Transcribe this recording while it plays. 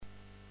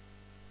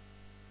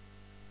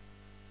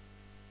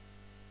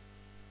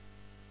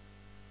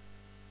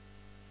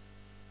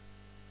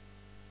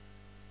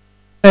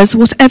us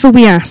whatever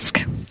we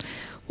ask."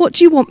 "What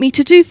do you want me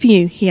to do for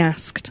you?" he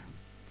asked.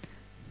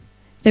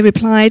 They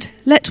replied,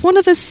 "Let one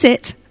of us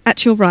sit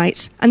at your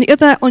right and the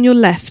other on your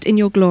left in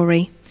your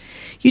glory."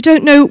 "You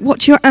don't know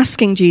what you're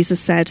asking," Jesus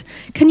said.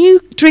 "Can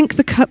you drink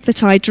the cup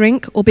that I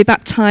drink or be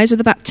baptized with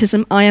the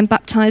baptism I am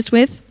baptized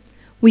with?"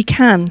 "We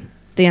can,"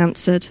 they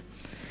answered.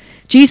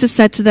 Jesus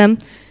said to them,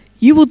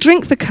 "You will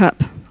drink the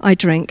cup I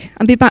drink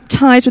and be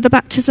baptized with the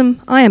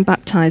baptism I am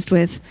baptized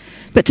with.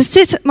 But to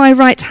sit at my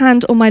right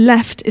hand or my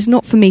left is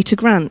not for me to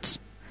grant.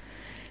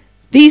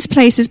 These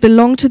places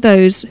belong to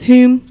those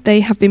whom they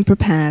have been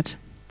prepared."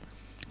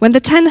 When the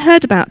 10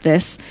 heard about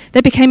this,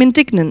 they became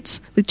indignant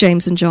with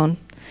James and John.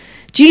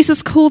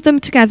 Jesus called them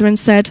together and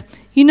said,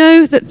 "You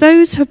know that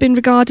those who have been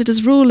regarded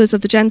as rulers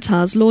of the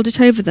Gentiles lord it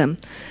over them,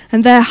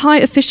 and their high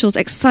officials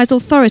exercise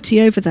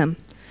authority over them.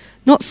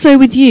 Not so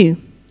with you.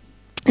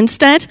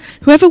 Instead,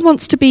 whoever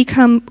wants to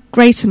become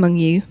great among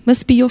you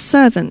must be your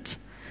servant,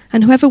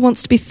 and whoever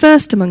wants to be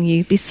first among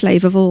you be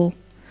slave of all.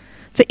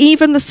 For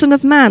even the Son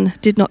of Man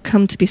did not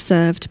come to be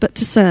served, but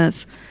to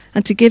serve,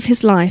 and to give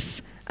his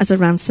life as a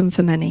ransom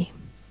for many."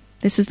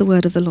 This is the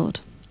word of the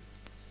Lord.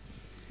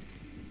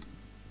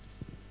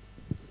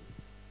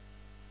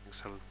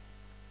 Thanks, Helen.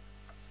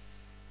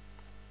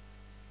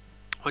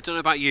 I don't know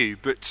about you,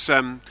 but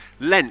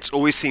Lent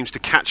always seems to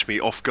catch me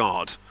off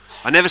guard.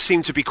 I never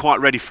seem to be quite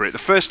ready for it. The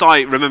first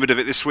I remembered of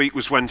it this week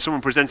was when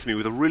someone presented me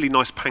with a really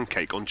nice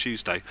pancake on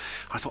Tuesday.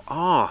 I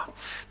thought,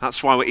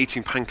 that's why we're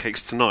eating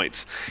pancakes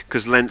tonight,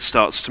 because Lent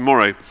starts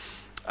tomorrow.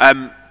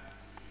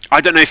 I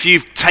don't know if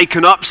you've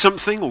taken up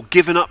something or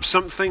given up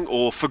something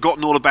or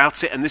forgotten all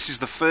about it, and this is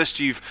the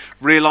first you've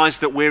realised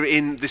that we're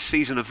in this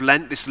season of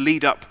Lent, this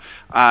lead up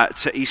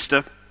to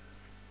Easter.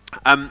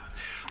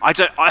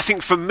 I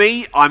think for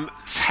me, I'm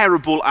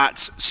terrible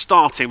at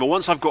starting, but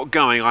once I've got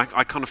going,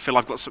 I kind of feel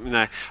I've got something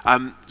there.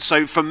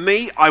 So for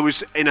me, I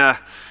was in a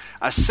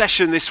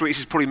session this week. This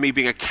is probably me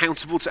being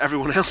accountable to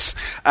everyone else.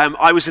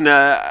 I was in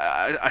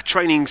a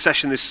training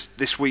session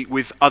this week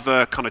with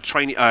other kind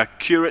of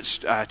curates,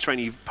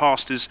 trainee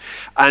pastors,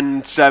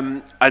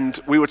 and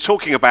we were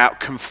talking about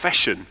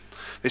confession.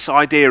 This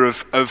idea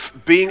of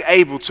being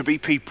able to be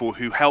people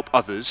who help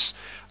others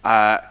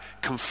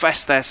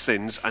confess their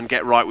sins and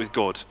get right with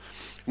God.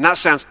 And that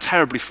sounds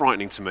terribly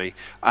frightening to me.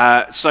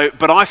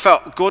 But I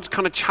felt God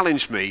kind of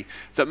challenged me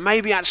that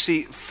maybe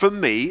actually for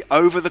me,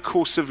 over the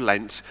course of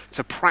Lent,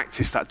 to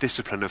practice that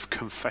discipline of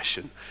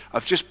confession,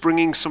 of just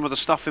bringing some of the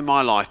stuff in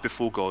my life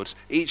before God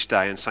each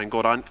day and saying,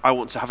 God, I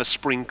want to have a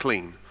spring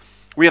clean.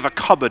 We have a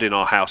cupboard in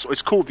our house.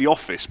 It's called the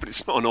office, but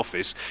it's not an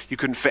office. You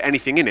couldn't fit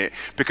anything in it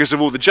because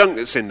of all the junk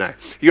that's in there.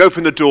 You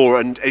open the door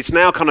and it's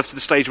now kind of to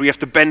the stage where you have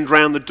to bend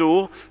round the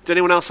door. Did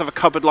anyone else have a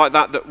cupboard like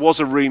that was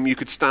a room you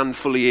could stand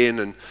fully in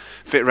and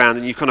fit around,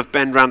 and you kind of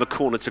bend round the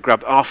corner to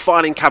grab? Our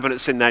filing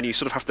cabinet's in there and you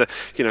sort of have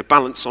to,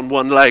 balance on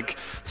one leg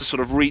to sort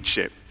of reach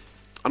it.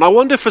 And I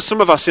wonder for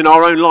some of us in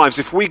our own lives,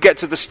 if we get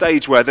to the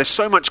stage where there's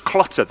so much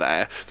clutter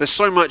there's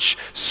so much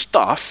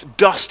stuff,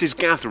 dust is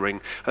gathering,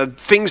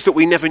 things that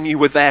we never knew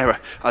were there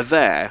are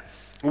there,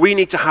 we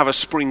need to have a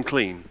spring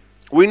clean.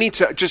 We need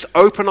to just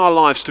open our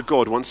lives to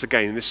God once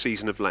again in this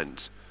season of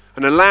Lent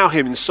and allow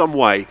him in some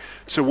way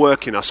to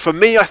work in us. For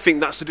me, I think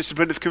that's the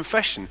discipline of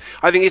confession.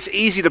 I think it's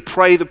easy to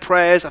pray the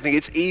prayers. I think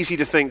it's easy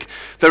to think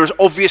there are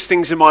obvious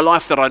things in my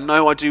life that I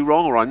know I do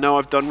wrong or I know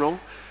I've done wrong.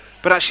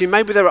 But actually,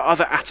 maybe there are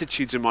other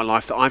attitudes in my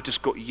life that I've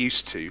just got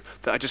used to,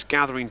 that are just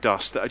gathering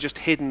dust, that are just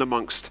hidden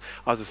amongst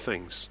other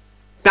things.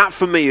 That,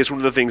 for me, is one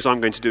of the things I'm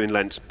going to do in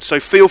Lent.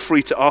 So feel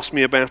free to ask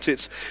me about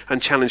it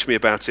and challenge me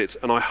about it,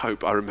 and I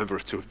hope I remember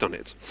to have done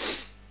it.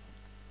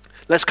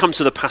 Let's come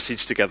to the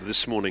passage together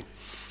this morning.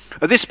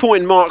 At this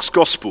point in Mark's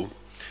Gospel,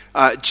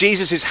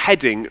 Jesus is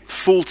heading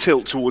full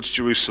tilt towards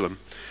Jerusalem,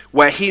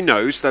 where he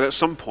knows that at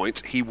some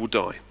point he will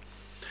die.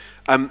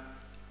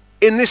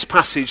 In this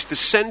passage, the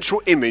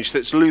central image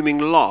that's looming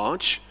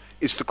large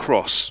is the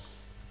cross.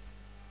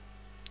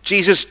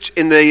 Jesus,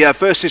 in the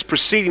verses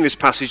preceding this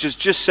passage, has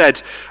just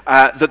said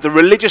that the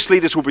religious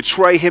leaders will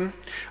betray him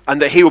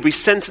and that he will be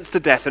sentenced to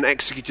death and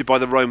executed by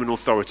the Roman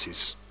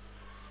authorities.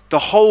 The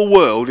whole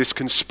world is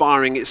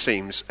conspiring, it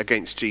seems,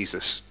 against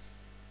Jesus.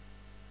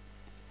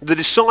 The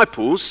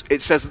disciples,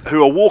 it says,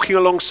 who are walking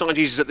alongside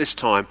Jesus at this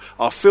time,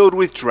 are filled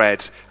with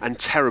dread and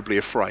terribly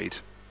afraid.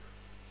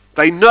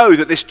 They know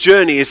that this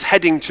journey is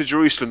heading to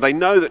Jerusalem. They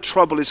know that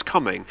trouble is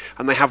coming,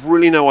 and they have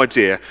really no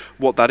idea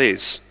what that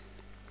is.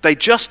 They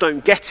just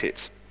don't get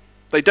it.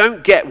 They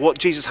don't get what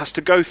Jesus has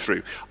to go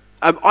through.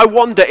 I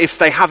wonder if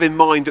they have in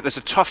mind that there's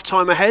a tough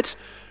time ahead,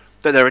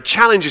 that there are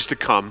challenges to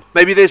come.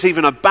 Maybe there's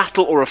even a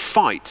battle or a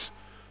fight,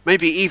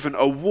 maybe even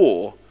a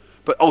war,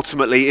 but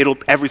ultimately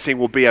everything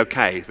will be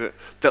okay,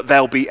 that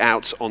they'll be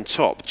out on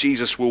top.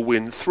 Jesus will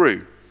win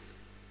through.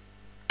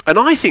 And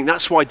I think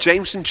that's why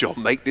James and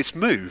John make this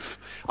move.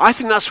 I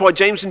think that's why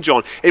James and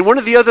John, in one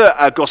of the other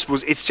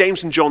Gospels, it's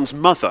James and John's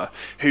mother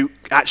who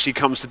actually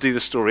comes to do the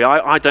story.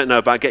 I don't know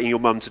about getting your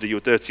mum to do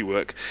your dirty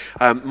work.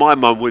 My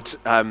mum would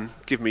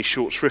give me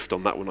short shrift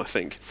on that one, I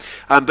think.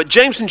 But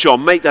James and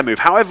John make their move.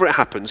 However it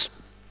happens,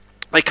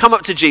 They come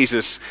up to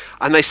Jesus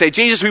and they say,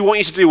 Jesus, we want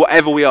you to do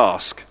whatever we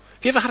ask.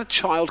 Have you ever had a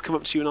child come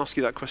up to you and ask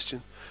you that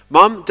question?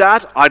 Mum,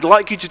 Dad, I'd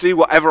like you to do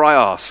whatever I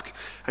ask.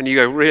 And you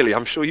go, really?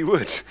 I'm sure you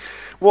would.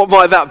 What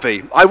might that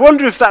be? I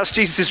wonder if that's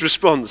Jesus'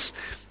 response.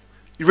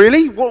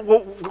 Really?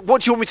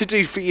 What do you want me to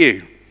do for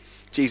you?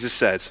 Jesus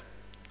said,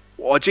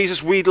 well,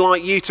 Jesus, we'd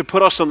like you to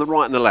put us on the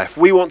right and the left.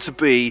 We want to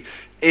be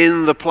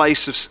in the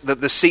place of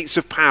the seats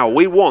of power.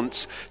 We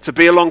want to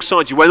be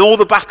alongside you. When all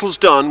the battle's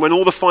done, when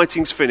all the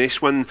fighting's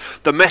finished, when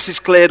the mess is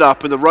cleared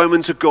up and the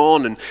Romans are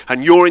gone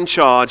and you're in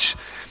charge,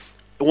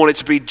 I want it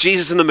to be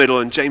Jesus in the middle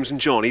and James and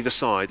John either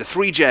side. The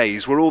 3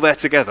 J's, we're all there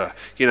together.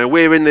 You know,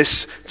 we're in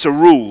this to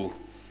rule.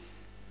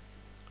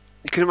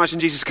 You can imagine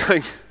Jesus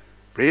going,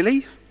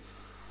 really?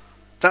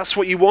 That's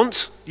what you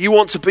want? You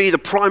want to be the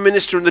Prime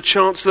Minister and the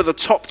Chancellor, the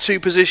top 2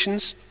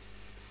 positions?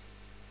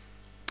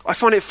 I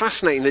find it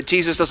fascinating that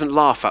Jesus doesn't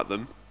laugh at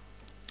them.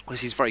 Well,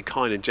 he's very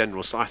kind and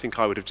generous, so I think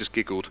I would have just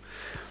giggled.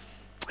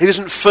 He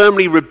doesn't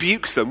firmly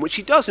rebuke them, which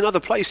he does in other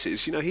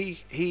places. You know,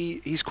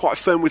 he's quite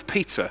firm with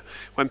Peter,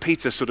 when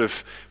Peter sort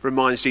of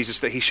reminds Jesus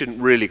that he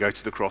shouldn't really go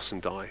to the cross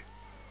and die.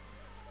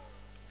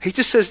 He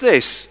just says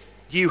this,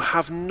 you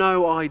have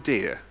no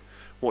idea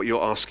what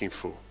you're asking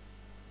for.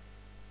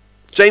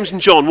 James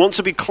and John want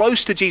to be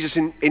close to Jesus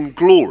in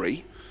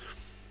glory.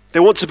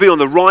 They want to be on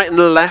the right and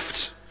the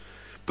left,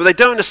 but they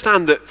don't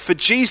understand that for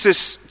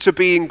Jesus to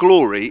be in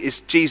glory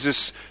is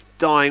Jesus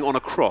dying on a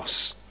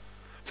cross.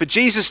 For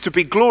Jesus to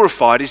be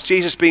glorified is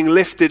Jesus being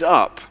lifted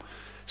up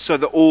so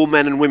that all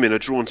men and women are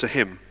drawn to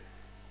him.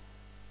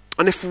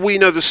 And if we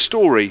know the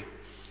story,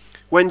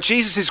 when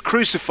Jesus is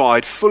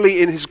crucified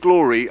fully in his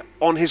glory,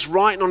 on his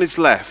right and on his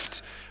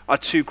left are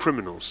 2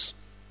 criminals.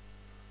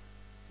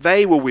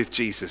 They were with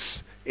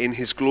Jesus in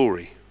his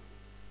glory.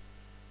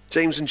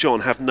 James and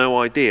John have no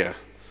idea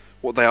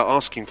what they are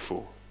asking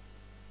for.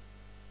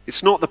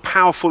 It's not the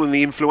powerful and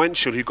the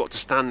influential who got to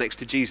stand next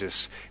to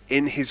Jesus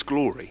in his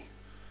glory.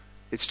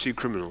 It's 2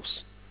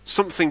 criminals.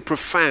 Something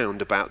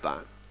profound about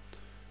that.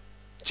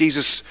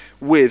 Jesus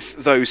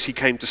with those he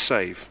came to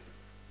save.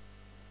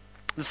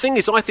 The thing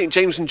is, I think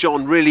James and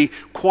John really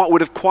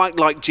would have quite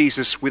liked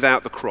Jesus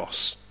without the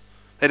cross.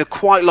 They'd have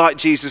quite liked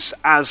Jesus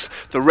as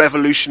the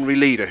revolutionary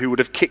leader who would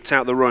have kicked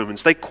out the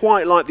Romans. They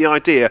quite liked the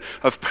idea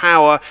of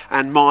power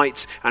and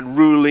might and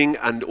ruling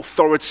and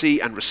authority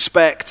and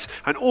respect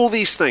and all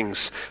these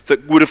things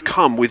that would have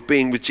come with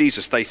being with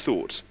Jesus, they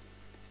thought.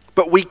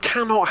 But we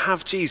cannot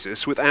have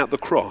Jesus without the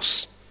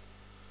cross.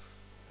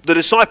 The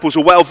disciples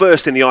were well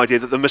versed in the idea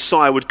that the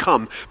Messiah would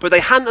come, but they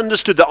hadn't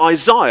understood that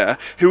Isaiah,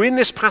 who in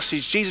this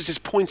passage Jesus is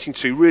pointing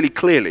to really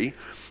clearly,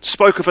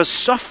 spoke of a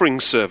suffering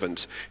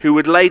servant who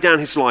would lay down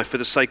his life for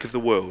the sake of the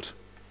world.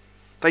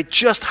 They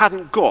just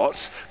hadn't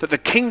got that the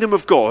kingdom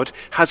of God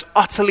has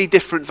utterly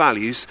different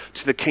values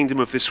to the kingdom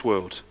of this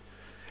world.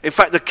 In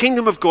fact, the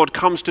kingdom of God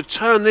comes to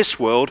turn this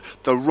world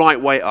the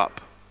right way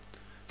up.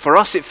 For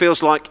us, it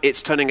feels like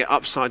it's turning it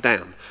upside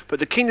down. But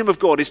the kingdom of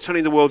God is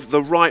turning the world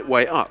the right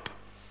way up.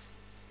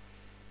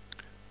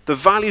 The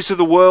values of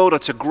the world are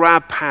to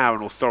grab power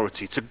and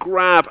authority, to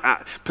grab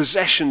at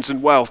possessions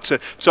and wealth,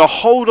 to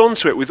hold on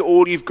to it with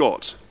all you've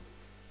got.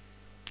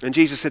 And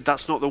Jesus said,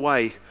 that's not the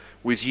way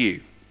with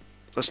you.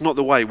 That's not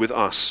the way with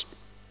us.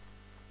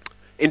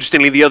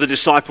 Interestingly, the other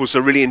disciples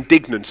are really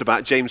indignant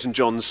about James and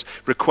John's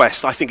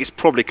request. I think it's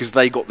probably because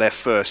they got there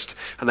first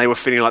and they were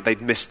feeling like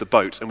they'd missed the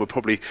boat and were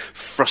probably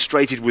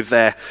frustrated with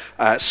their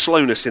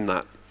slowness in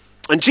that.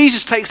 And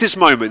Jesus takes this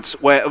moment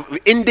where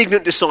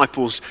indignant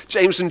disciples,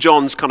 James and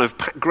John's kind of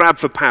grab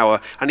for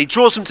power, and he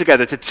draws them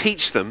together to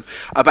teach them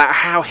about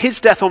how his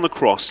death on the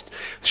cross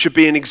should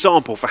be an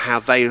example for how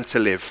they are to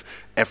live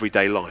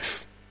everyday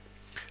life.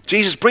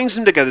 Jesus brings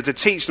them together to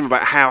teach them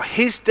about how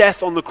his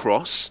death on the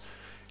cross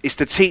is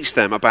to teach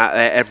them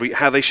about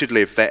how they should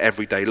live their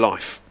everyday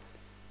life.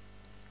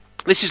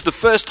 This is the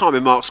first time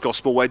in Mark's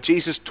gospel where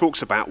Jesus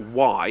talks about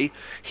why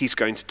he's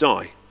going to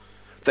die.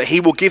 That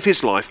he will give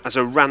his life as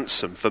a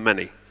ransom for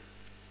many.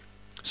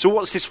 So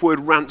what's this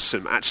word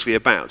ransom actually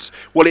about?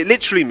 Well, it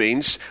literally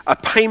means a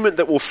payment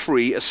that will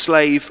free a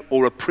slave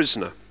or a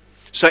prisoner.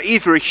 So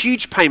either a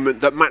huge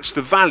payment that matched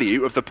the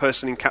value of the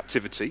person in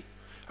captivity,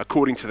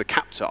 according to the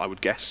captor, I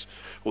would guess,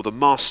 or the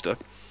master,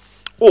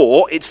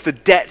 or it's the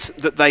debt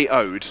that they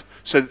owed.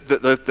 So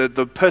that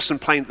the person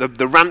paying,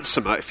 the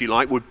ransomer, if you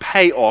like, would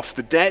pay off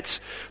the debt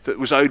that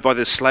was owed by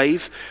the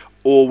slave,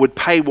 or would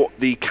pay what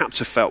the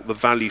captor felt the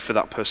value for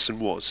that person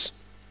was.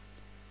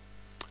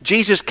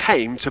 Jesus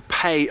came to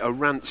pay a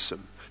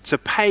ransom, to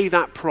pay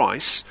that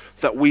price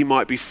that we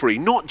might be free.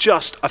 Not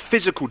just a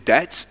physical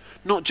debt,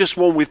 not just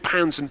one with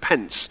pounds and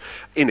pence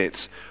in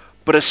it,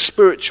 but a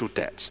spiritual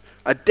debt,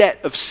 a debt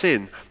of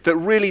sin that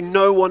really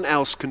no one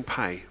else can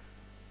pay.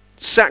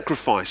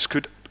 Sacrifice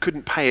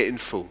couldn't pay it in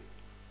full.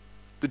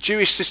 The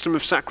Jewish system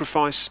of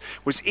sacrifice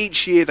was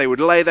each year they would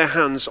lay their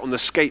hands on the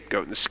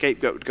scapegoat, and the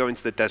scapegoat would go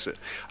into the desert.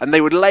 And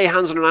they would lay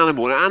hands on an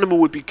animal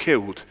would be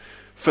killed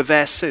for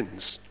their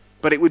sins.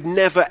 But it would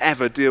never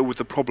ever deal with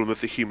the problem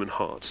of the human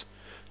heart.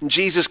 And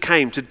Jesus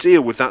came to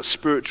deal with that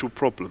spiritual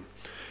problem.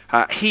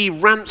 He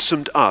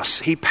ransomed us.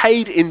 He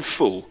paid in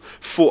full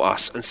for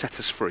us and set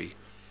us free.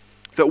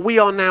 That we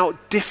are now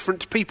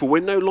different people.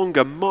 We're no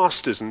longer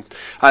masters and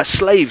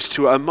slaves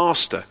to a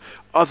master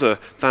other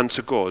than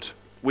to God.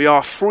 We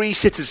are free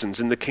citizens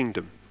in the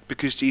kingdom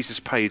because Jesus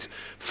paid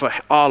for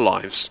our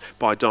lives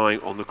by dying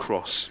on the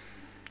cross.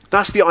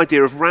 That's the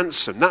idea of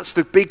ransom. That's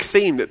the big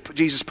theme that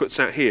Jesus puts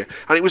out here.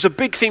 And it was a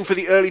big theme for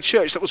the early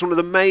church. That was one of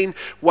the main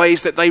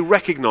ways that they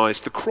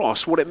recognized the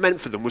cross. What it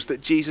meant for them was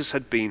that Jesus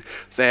had been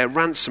their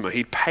ransomer.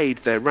 He'd paid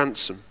their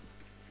ransom.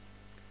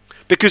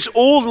 Because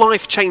all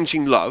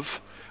life-changing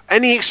love,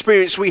 any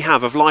experience we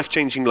have of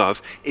life-changing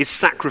love, is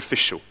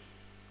sacrificial.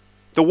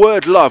 The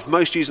word love,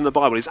 most used in the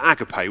Bible, is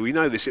agape. We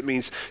know this. It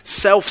means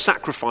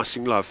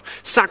self-sacrificing love.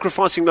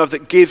 Sacrificing love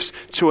that gives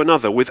to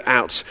another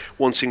without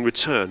wanting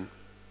return.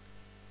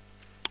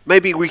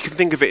 Maybe we can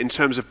think of it in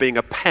terms of being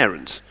a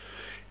parent.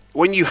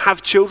 When you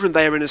have children,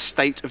 they are in a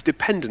state of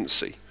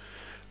dependency.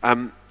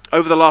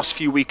 Over the last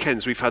few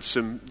weekends, we've had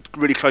some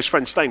really close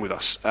friends staying with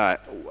us.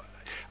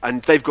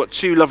 And they've got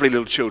two lovely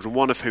little children,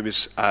 one of whom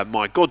is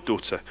my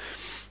goddaughter.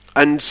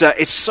 And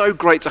it's so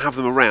great to have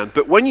them around.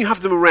 But when you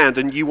have them around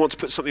and you want to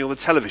put something on the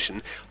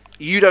television,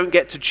 you don't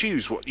get to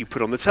choose what you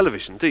put on the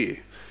television, do you?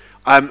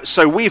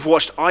 So we've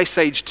watched Ice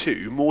Age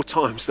 2 more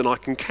times than I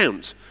can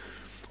count.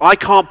 I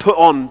can't put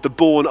on the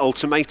Bourne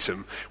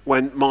Ultimatum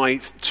when my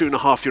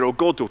 2.5-year-old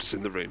goddaughter's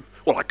in the room.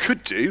 Well, I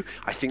could do.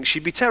 I think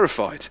she'd be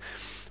terrified.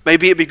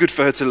 Maybe it'd be good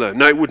for her to learn.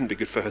 No, it wouldn't be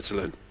good for her to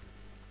learn.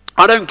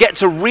 I don't get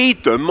to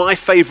read them my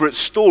favourite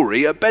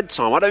story at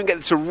bedtime. I don't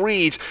get to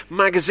read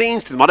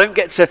magazines to them. I don't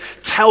get to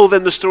tell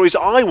them the stories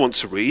I want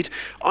to read.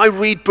 I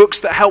read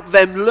books that help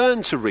them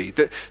learn to read,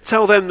 that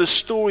tell them the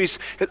stories.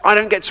 I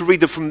don't get to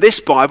read them from this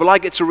Bible. I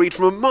get to read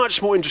from a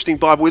much more interesting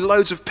Bible with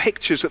loads of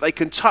pictures that they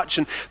can touch,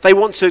 and they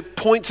want to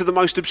point to the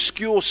most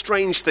obscure,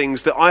 strange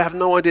things that I have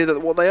no idea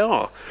what they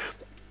are.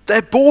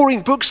 They're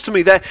boring books to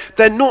me. They're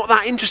not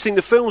that interesting,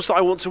 the films that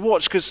I want to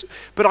watch,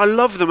 but I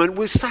love them and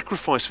we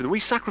sacrifice for them. We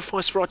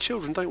sacrifice for our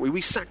children, don't we?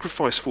 We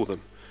sacrifice for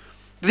them.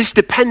 This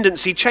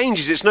dependency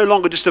changes. It's no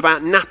longer just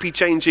about nappy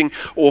changing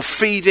or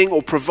feeding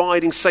or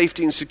providing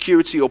safety and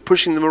security or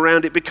pushing them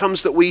around. It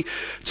becomes that we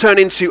turn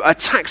into a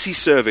taxi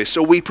service,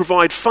 or we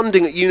provide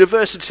funding at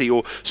university,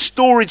 or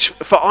storage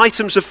for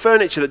items of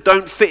furniture that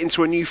don't fit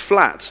into a new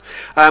flat.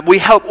 We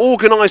help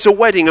organise a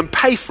wedding and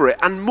pay for it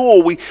and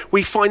more.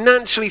 We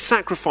financially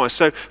sacrifice.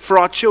 So for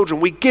our children,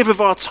 we give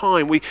of our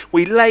time.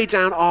 We lay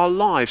down our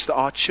lives that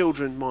our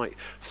children might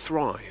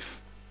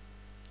thrive.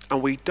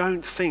 And we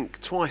don't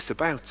think twice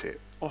about it.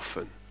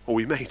 Often, or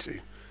we may do,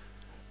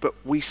 but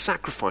we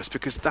sacrifice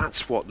because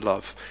that's what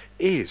love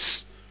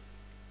is.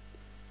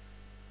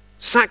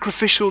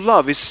 Sacrificial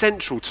love is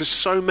central to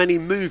so many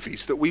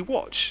movies that we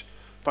watch,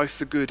 both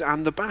the good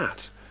and the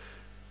bad.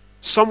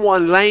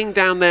 Someone laying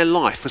down their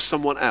life for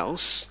someone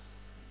else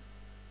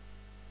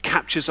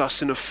captures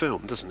us in a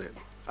film, doesn't it?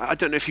 I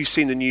don't know if you've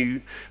seen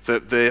I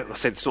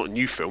said it's not a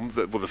new film,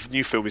 the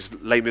new film is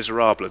Les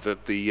Miserables,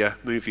 the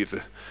movie of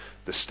the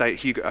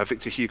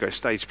Victor Hugo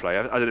stage play.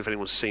 I don't know if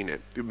anyone's seen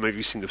it. Maybe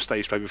you've seen the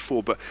stage play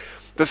before, but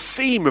the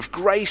theme of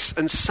grace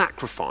and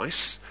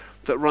sacrifice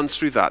that runs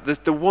through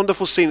that. The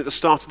wonderful scene at the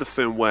start of the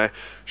film where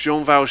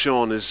Jean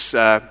Valjean has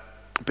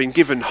been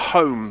given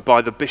home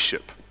by the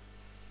bishop,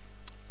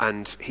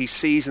 and he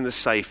sees in the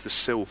safe the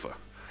silver,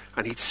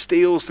 and he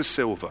steals the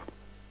silver,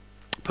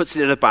 puts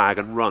it in a bag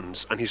and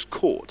runs, and he's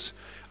caught.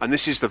 And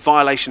this is the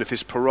violation of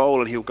his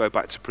parole, and he'll go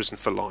back to prison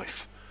for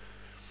life.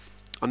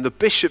 And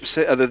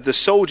the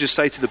soldiers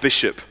say to the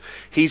bishop,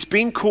 he's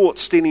been caught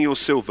stealing your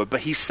silver, but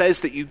he says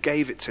that you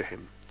gave it to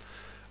him.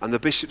 And the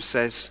bishop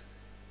says,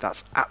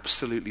 that's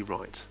absolutely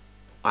right.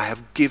 I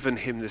have given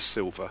him this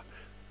silver.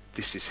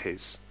 This is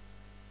his.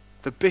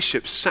 The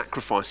bishop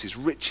sacrifices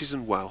riches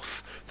and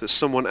wealth that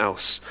someone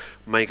else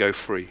may go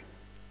free.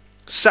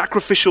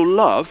 Sacrificial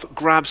love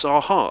grabs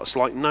our hearts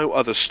like no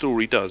other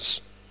story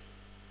does.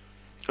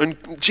 And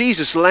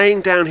Jesus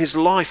laying down his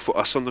life for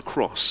us on the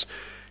cross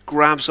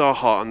grabs our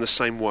heart in the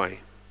same way.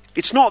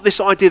 It's not this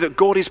idea that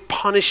God is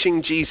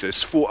punishing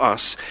Jesus for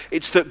us.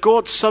 It's that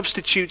God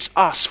substitutes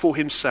us for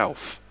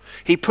himself.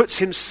 He puts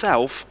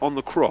himself on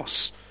the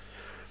cross.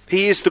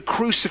 He is the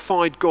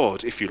crucified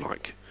God, if you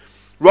like.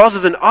 Rather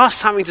than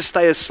us having to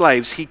stay as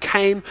slaves, he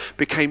came,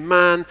 became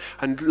man,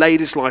 and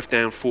laid his life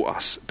down for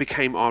us,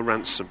 became our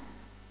ransom.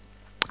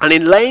 And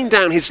in laying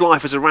down his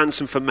life as a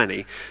ransom for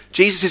many,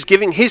 Jesus is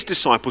giving his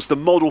disciples the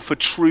model for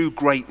true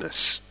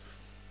greatness.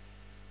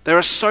 There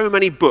are so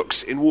many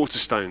books in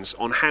Waterstones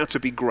on how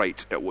to be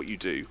great at what you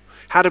do,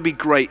 how to be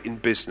great in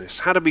business,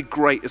 how to be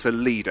great as a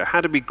leader,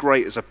 how to be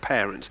great as a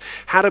parent,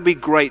 how to be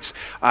great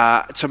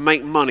to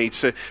make money,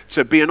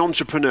 to be an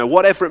entrepreneur,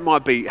 whatever it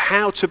might be.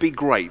 How to be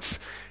great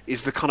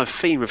is the kind of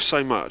theme of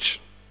so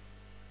much.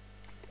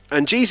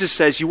 And Jesus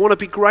says, you want to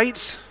be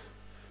great?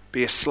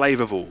 Be a slave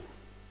of all.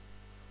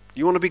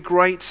 You want to be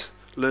great?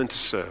 Learn to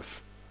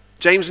serve.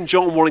 James and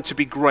John wanted to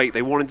be great.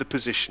 They wanted the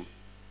position.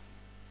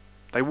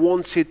 They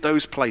wanted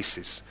those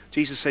places.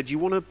 Jesus said, you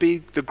want to be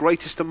the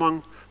greatest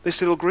among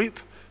this little group?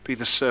 Be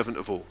the servant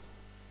of all.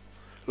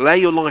 Lay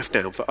your life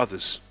down for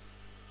others.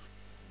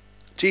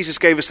 Jesus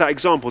gave us that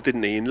example,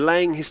 didn't he, in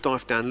laying his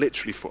life down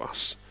literally for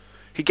us.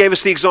 He gave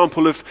us the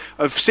example of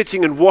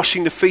sitting and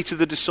washing the feet of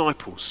the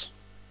disciples.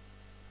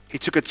 He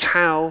took a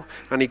towel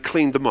and he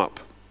cleaned them up.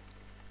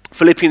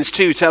 Philippians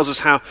 2 tells us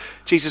how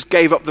Jesus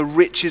gave up the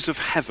riches of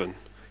heaven.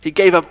 He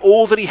gave up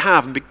all that he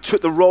had and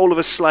took the role of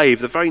a slave,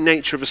 the very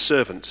nature of a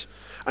servant,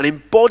 and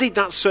embodied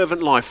that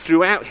servant life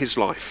throughout his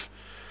life.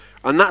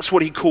 And that's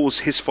what he calls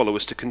his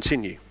followers to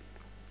continue.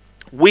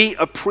 We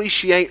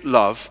appreciate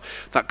love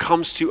that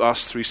comes to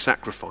us through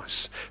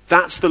sacrifice.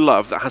 That's the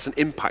love that has an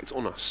impact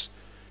on us.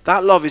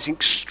 That love is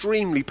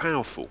extremely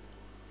powerful.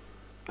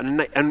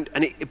 And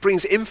it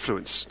brings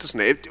influence, doesn't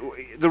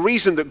it? The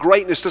reason that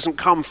greatness doesn't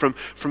come from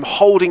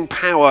holding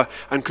power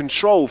and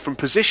control from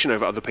position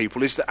over other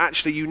people is that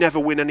actually you never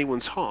win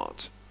anyone's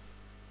heart.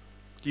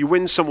 You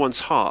win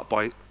someone's heart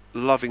by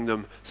loving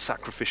them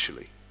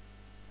sacrificially.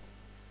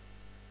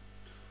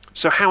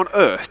 So how on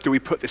earth do we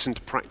put this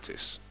into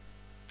practice?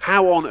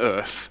 How on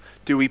earth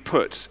do we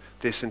put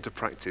this into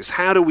practice?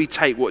 How do we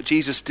take what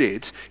Jesus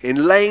did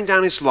in laying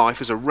down his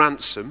life as a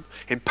ransom,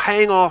 in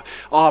paying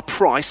our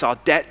price, our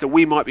debt that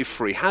we might be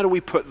free? How do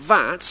we put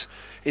that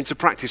into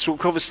practice? Well,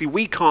 obviously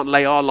we can't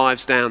lay our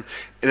lives down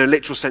in a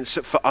literal sense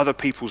for other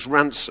people's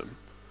ransom.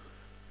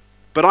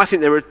 But I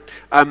think there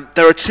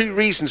are two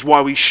reasons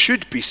why we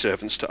should be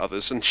servants to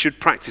others and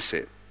should practice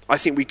it. I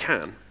think we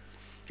can.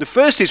 The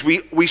first is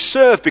we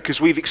serve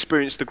because we've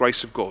experienced the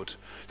grace of God.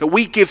 That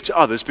we give to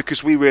others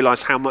because we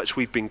realize how much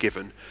we've been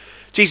given.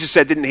 Jesus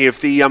said, didn't he, of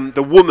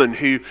the woman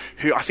who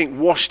I think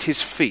washed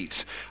his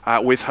feet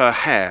with her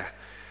hair,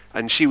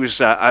 and she was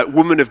a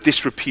woman of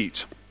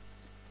disrepute.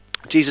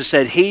 Jesus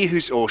said,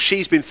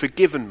 she's been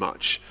forgiven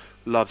much,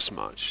 loves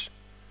much.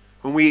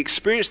 When we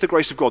experience the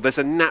grace of God, there's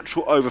a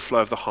natural overflow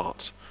of the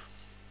heart.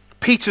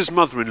 Peter's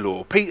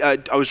mother-in-law, I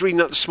was reading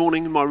that this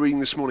morning, in my reading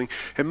this morning,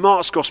 in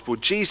Mark's Gospel,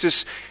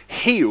 Jesus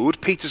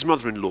healed Peter's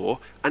mother-in-law,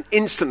 and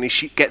instantly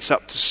she gets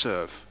up to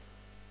serve.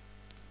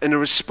 In a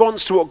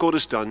response to what God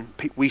has done,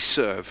 we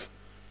serve.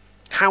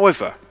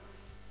 However,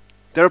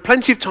 there are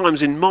plenty of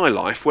times in my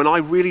life when I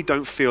really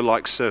don't feel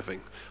like serving.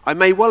 I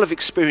may well have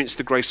experienced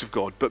the grace of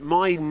God, but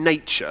my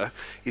nature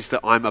is that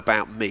I'm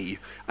about me,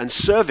 and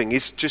serving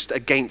is just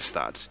against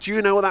that. Do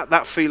you know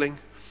that feeling?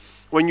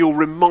 When you're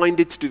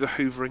reminded to do the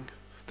hoovering?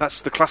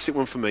 That's the classic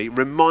one for me.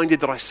 Reminded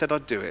that I said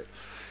I'd do it.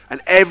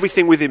 And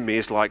everything within me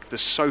is like, the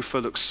sofa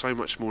looks so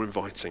much more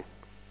inviting.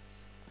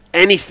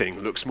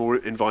 Anything looks more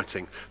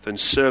inviting than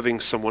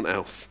serving someone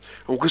else.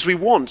 And because we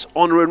want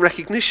honor and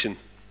recognition.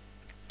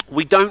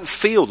 We don't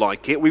feel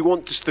like it. We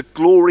want just the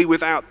glory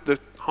without the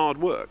hard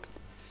work.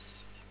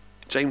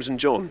 James and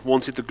John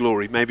wanted the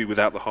glory, maybe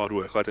without the hard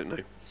work. I don't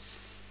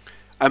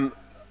know.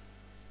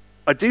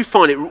 I do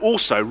find it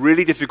also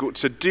really difficult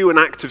to do an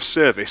act of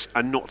service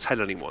and not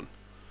tell anyone.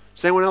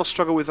 Does anyone else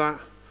struggle with that?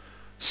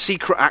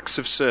 Secret acts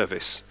of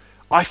service.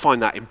 I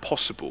find that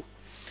impossible.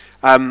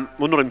 Well,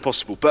 not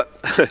impossible, but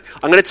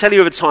I'm going to tell you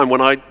of a time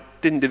when I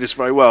didn't do this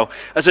very well.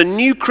 As a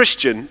new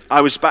Christian,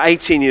 I was about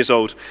 18 years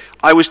old.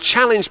 I was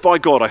challenged by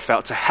God, I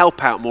felt, to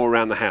help out more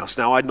around the house.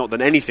 Now, I'd not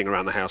done anything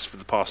around the house for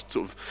the past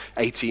sort of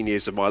 18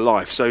 years of my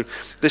life. So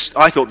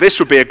I thought this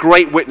would be a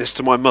great witness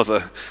to my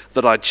mother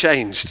that I'd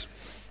changed.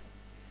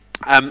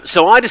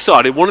 So I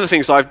decided one of the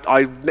things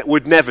I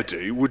would never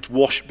do would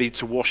be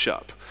to wash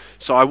up.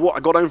 So I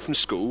got home from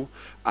school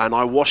and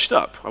I washed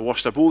up. I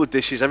washed up all the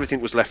dishes,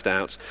 everything was left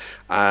out,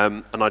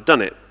 and I'd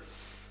done it.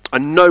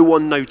 And no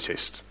one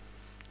noticed.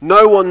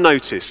 No one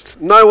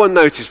noticed. No one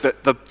noticed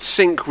that the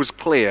sink was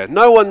clear.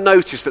 No one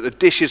noticed that the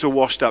dishes were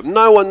washed up.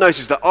 No one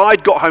noticed that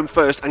I'd got home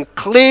first and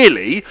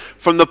clearly,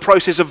 from the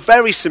process of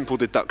very simple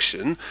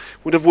deduction,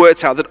 would have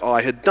worked out that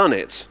I had done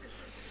it.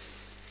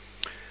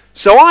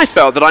 So I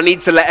felt that I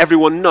needed to let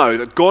everyone know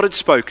that God had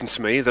spoken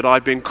to me, that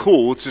I'd been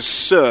called to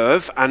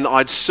serve, and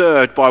I'd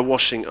served by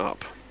washing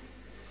up.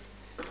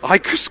 I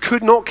just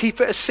could not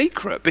keep it a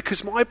secret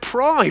because my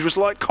pride was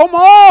like, come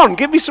on,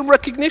 give me some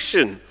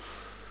recognition.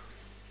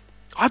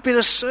 I've been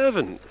a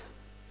servant.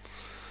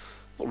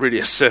 Not really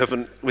a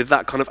servant with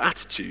that kind of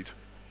attitude.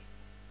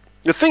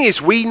 The thing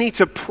is, we need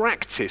to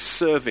practice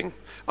serving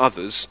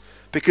others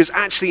because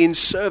actually in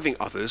serving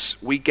others,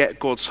 we get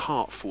God's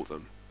heart for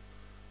them.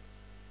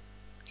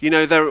 You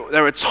know,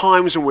 there are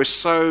times when we're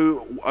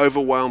so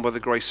overwhelmed by the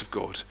grace of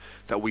God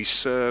that we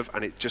serve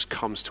and it just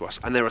comes to us.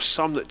 And there are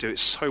some that do it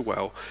so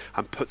well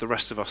and put the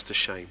rest of us to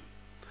shame.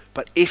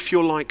 But if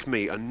you're like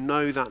me and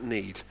know that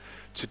need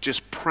to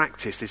just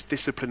practice this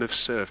discipline of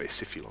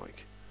service, if you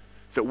like,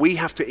 that we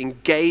have to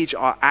engage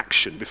our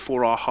action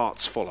before our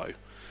hearts follow,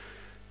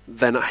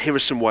 then here are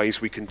some ways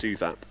we can do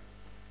that,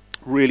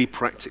 really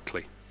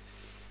practically.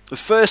 The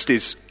first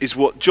is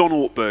what John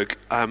Ortberg,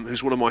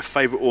 who's one of my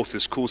favourite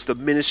authors, calls the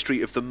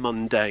ministry of the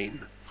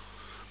mundane.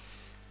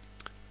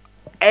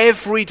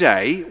 Every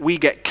day we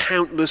get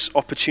countless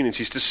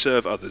opportunities to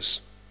serve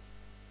others.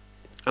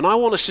 And I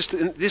want us just,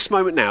 in this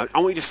moment now, I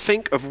want you to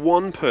think of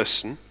one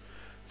person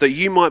that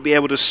you might be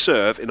able to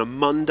serve in a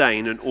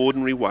mundane and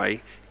ordinary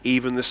way,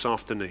 even this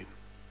afternoon.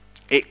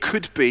 It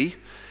could be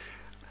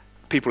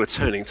People are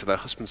turning to their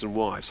husbands and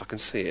wives. I can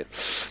see it.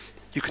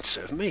 You can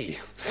serve me.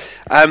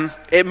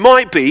 It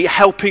might be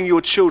helping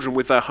your children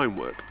with their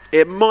homework.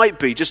 It might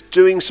be just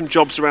doing some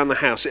jobs around the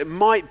house. It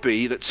might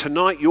be that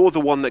tonight you're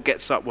the one that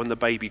gets up when the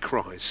baby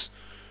cries.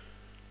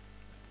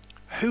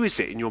 Who is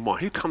it in your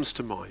mind? Who comes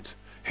to mind?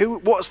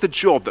 What's the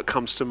job that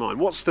comes to mind?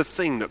 What's the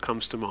thing that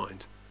comes to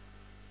mind?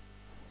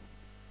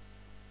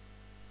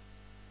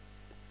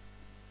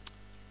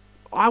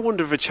 I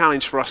wonder if a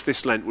challenge for us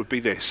this Lent would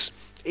be this.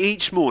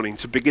 Each morning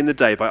to begin the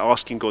day by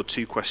asking God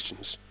 2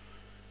 questions.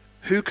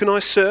 Who can I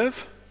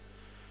serve?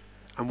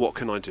 And what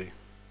can I do?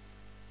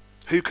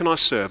 Who can I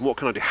serve? What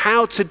can I do?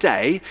 How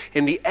today,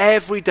 in the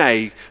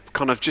everyday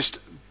kind of just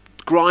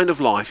grind of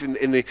life,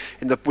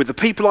 with the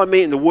people I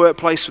meet in the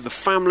workplace, with the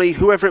family,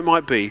 whoever it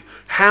might be,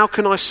 how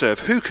can I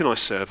serve? Who can I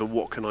serve? And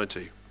what can I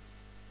do?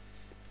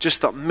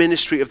 Just that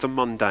ministry of the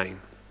mundane.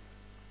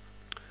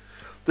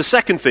 The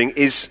second thing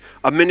is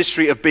a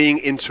ministry of being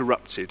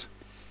interrupted.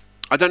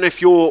 I don't know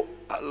if you're,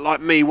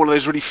 like me, one of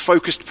those really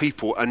focused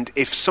people, and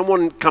if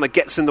someone kind of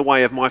gets in the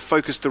way of my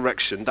focused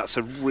direction, that's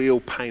a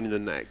real pain in the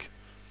neck.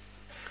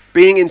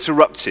 Being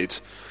interrupted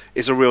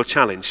is a real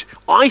challenge.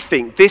 I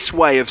think this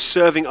way of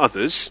serving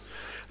others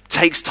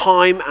takes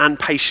time and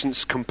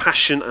patience,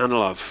 compassion and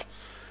love.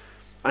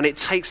 And it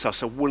takes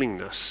us a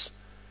willingness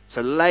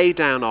to lay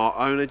down our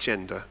own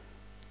agenda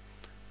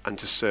and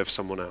to serve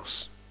someone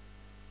else.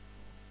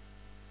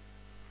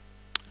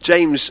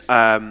 James,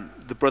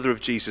 the brother of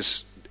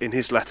Jesus, in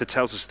his letter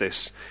tells us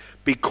this: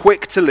 be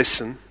quick to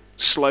listen,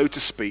 slow to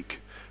speak,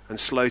 and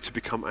slow to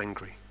become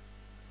angry.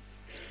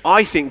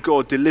 I think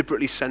God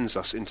deliberately sends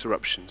us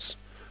interruptions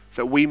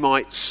that we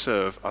might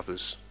serve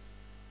others.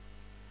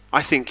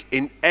 I think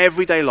in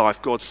everyday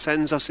life, God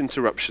sends us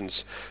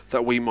interruptions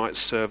that we might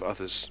serve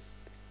others.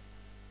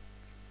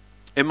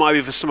 It might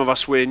be for some of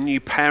us, we're new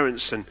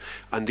parents and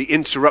the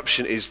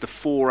interruption is the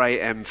 4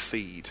 a.m.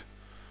 feed.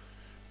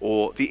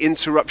 Or the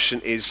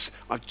interruption is,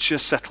 I've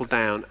just settled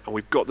down and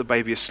we've got the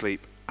baby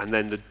asleep, and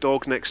then the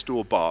dog next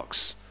door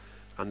barks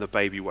and the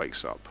baby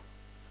wakes up.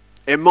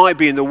 It might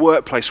be in the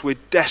workplace, we're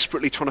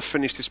desperately trying to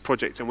finish this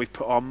project and we've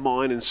put our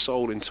mind and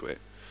soul into it.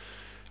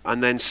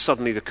 And then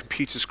suddenly the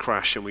computers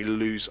crash and we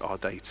lose our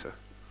data.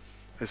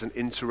 There's an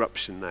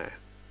interruption there.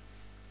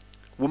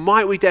 Well,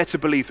 might we dare to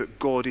believe that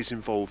God is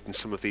involved in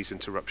some of these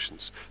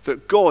interruptions?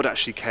 That God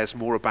actually cares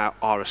more about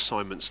our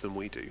assignments than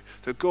we do?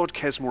 That God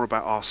cares more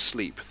about our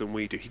sleep than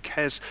we do? He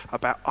cares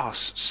about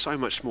us so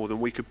much more than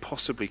we could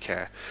possibly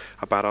care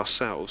about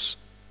ourselves.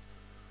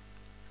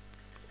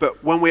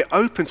 But when we're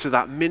open to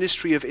that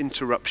ministry of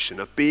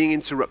interruption, of being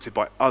interrupted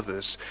by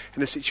others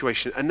in a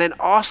situation, and then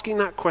asking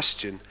that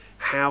question,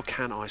 how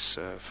can I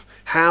serve?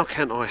 How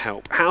can I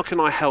help? How can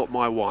I help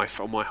my wife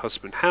or my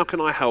husband? How can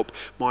I help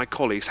my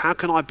colleagues? How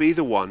can I be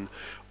the one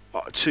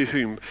to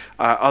whom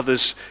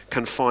others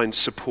can find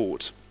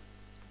support?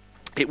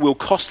 It will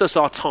cost us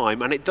our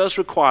time, and it does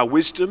require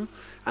wisdom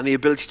and the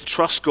ability to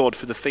trust God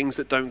for the things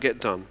that don't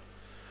get done.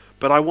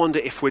 But I wonder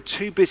if we're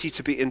too busy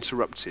to be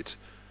interrupted,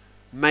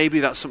 maybe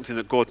that's something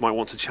that God might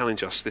want to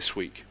challenge us this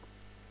week.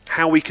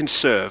 How we can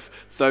serve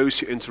those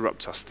who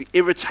interrupt us, the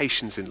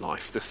irritations in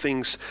life, the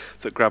things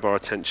that grab our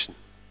attention.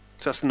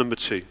 So that's number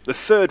 2. The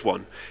third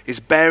one is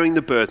bearing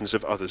the burdens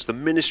of others, the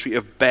ministry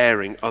of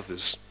bearing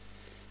others.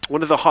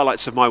 One of the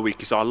highlights of my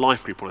week is our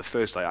life group on a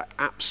Thursday. I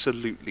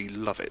absolutely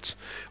love it.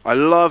 I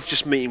love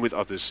just meeting with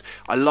others.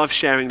 I love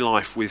sharing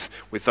life with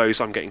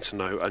those I'm getting to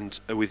know and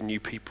with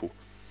new people.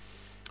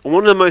 And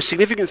one of the most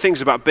significant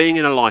things about being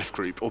in a life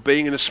group or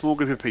being in a small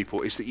group of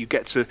people is that you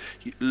get to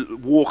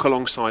walk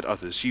alongside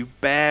others. You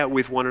bear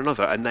with one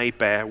another and they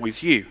bear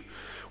with you.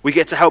 We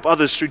get to help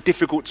others through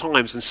difficult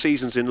times and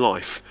seasons in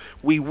life.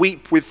 We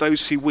weep with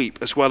those who weep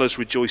as well as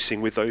rejoicing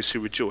with those who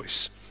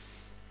rejoice.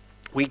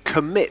 We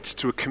commit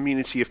to a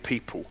community of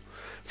people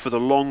for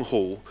the long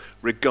haul,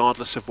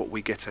 regardless of what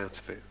we get out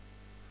of it.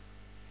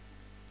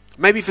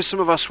 Maybe for some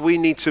of us, we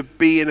need to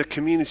be in a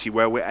community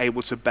where we're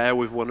able to bear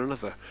with one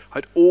another.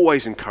 I'd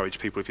always encourage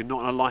people, if you're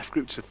not in a life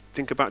group, to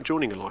think about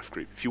joining a life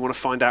group. If you want to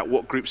find out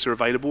what groups are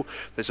available,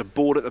 there's a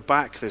board at the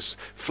back, there's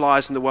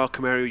flyers in the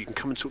welcome area, you can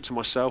come and talk to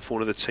myself or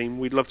one of the team.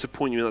 We'd love to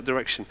point you in that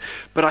direction.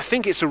 But I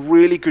think it's a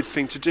really good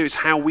thing to do. It's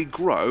how we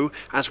grow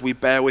as we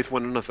bear with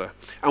one another.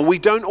 And we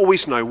don't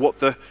always know what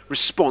the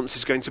response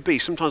is going to be.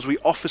 Sometimes we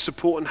offer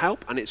support and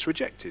help and it's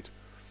rejected.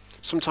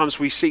 Sometimes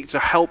we seek to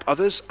help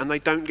others and they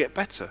don't get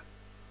better.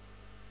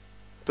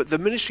 But the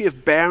ministry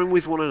of bearing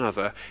with one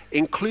another,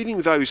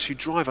 including those who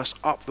drive us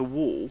up the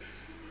wall,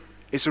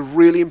 is a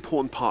really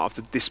important part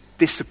of this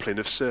discipline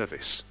of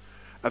service,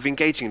 of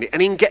engaging in it.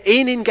 And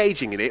in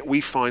engaging in it, we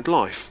find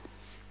life.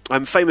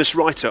 Famous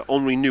writer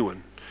Henri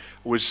Nouwen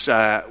was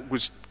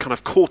kind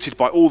of courted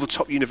by all the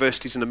top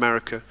universities in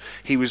America.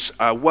 He was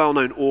a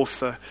well-known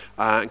author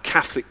and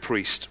Catholic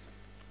priest.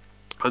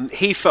 And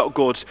he felt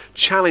God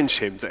challenge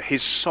him that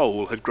his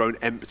soul had grown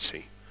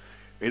empty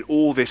in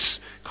all this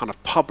kind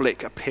of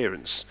public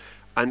appearance.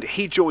 And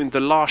he joined the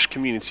L'Arche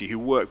community who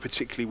work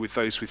particularly with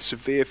those with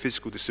severe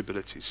physical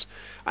disabilities.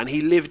 And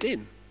he lived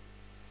in.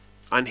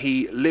 And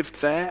he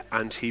lived there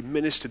and he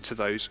ministered to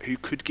those who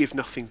could give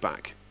nothing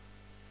back,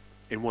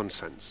 in one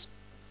sense.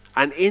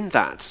 And in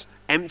that,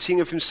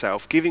 emptying of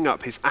himself, giving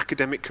up his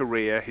academic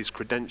career, his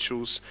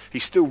credentials, he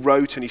still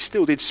wrote and he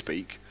still did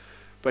speak,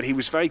 but he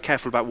was very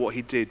careful about what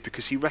he did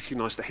because he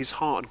recognized that his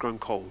heart had grown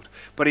cold.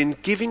 But in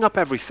giving up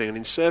everything and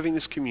in serving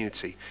this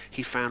community,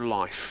 he found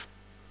life.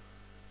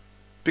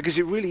 Because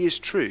it really is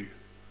true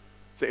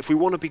that if we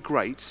want to be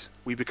great,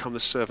 we become the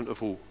servant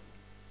of all.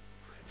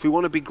 If we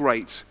want to be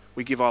great,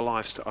 we give our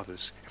lives to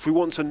others. If we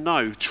want to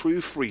know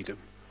true freedom,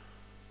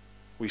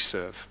 we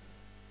serve.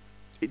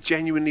 It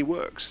genuinely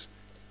works.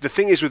 The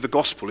thing is with the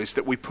gospel is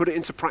that we put it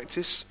into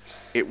practice,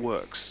 it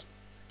works.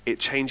 It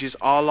changes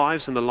our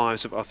lives and the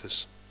lives of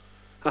others.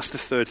 That's the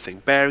third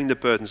thing, bearing the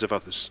burdens of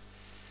others.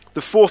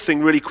 The fourth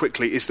thing, really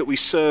quickly, is that we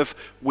serve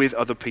with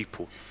other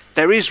people.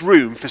 There is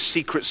room for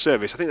secret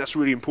service. I think that's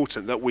really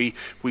important, that we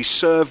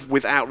serve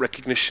without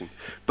recognition.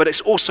 But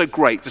it's also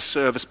great to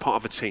serve as part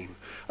of a team.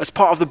 As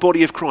part of the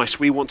body of Christ,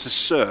 we want to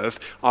serve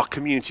our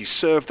community,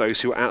 serve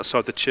those who are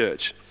outside the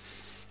church.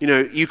 You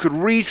know, you could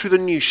read through the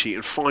news sheet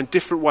and find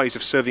different ways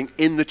of serving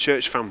in the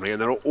church family, and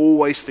there are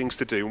always things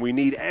to do, and we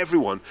need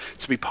everyone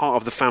to be part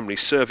of the family,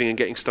 serving and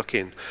getting stuck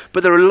in.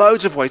 But there are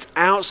loads of ways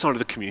outside of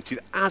the community,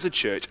 that as a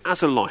church,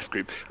 as a life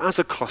group, as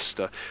a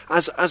cluster,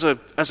 as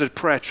a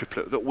prayer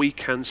triplet, that we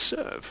can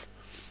serve.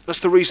 That's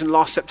the reason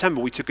last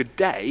September we took a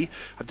day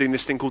of doing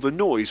this thing called The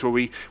Noise, where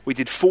we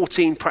did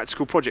 14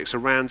 practical projects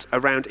around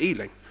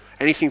Ealing.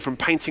 Anything from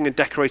painting and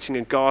decorating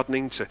and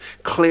gardening to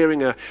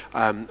clearing a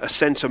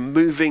centre,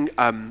 moving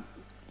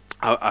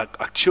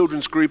a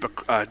children's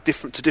group to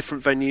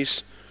different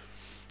venues.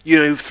 You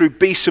know, through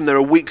Beesom there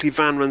are weekly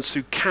van runs,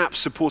 through CAP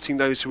supporting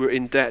those who are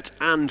in debt,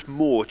 and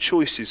more,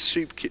 Choices,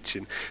 Soup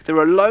Kitchen. There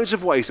are loads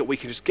of ways that we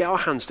can just get our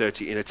hands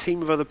dirty in a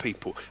team of other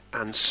people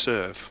and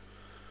serve.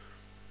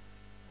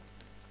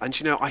 And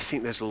you know, I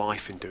think there's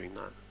life in doing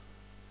that.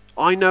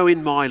 I know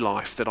in my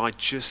life that I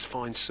just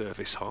find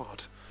service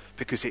hard,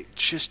 because it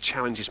just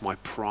challenges my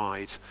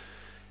pride.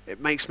 It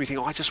makes me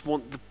think, I just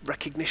want the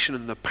recognition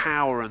and the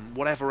power and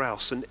whatever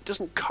else. And it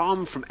doesn't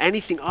come from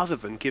anything other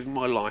than giving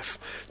my life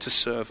to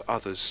serve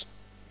others.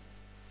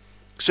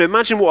 So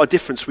imagine what a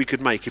difference we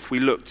could make if we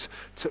looked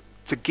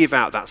to give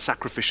out that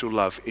sacrificial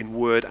love in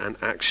word and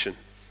action.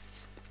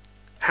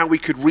 How we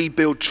could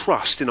rebuild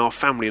trust in our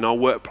family, in our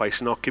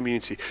workplace, in our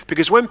community.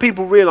 Because when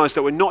people realize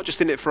that we're not just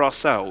in it for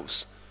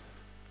ourselves,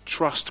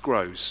 trust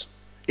grows,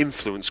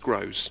 influence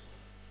grows.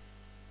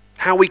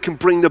 How we can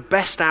bring the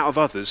best out of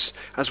others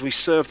as we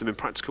serve them in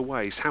practical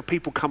ways. How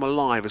people come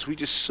alive as we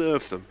just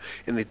serve them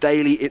in the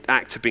daily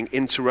act of being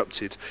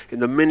interrupted, in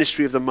the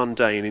ministry of the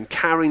mundane, in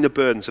carrying the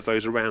burdens of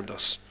those around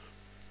us.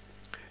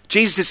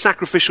 Jesus'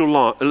 sacrificial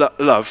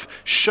love,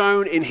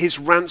 shown in his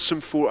ransom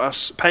for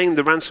us, paying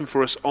the ransom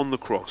for us on the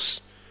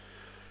cross,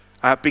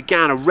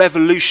 began a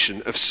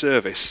revolution of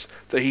service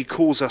that he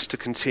calls us to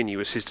continue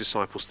as his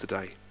disciples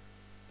today.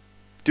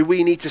 Do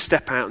we need to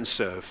step out and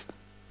serve?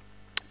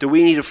 Do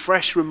we need a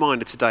fresh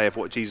reminder today of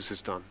what Jesus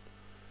has done?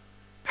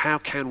 How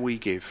can we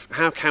give?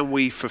 How can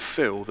we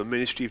fulfill the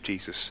ministry of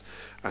Jesus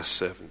as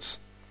servants?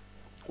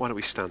 Why don't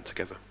we stand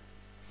together?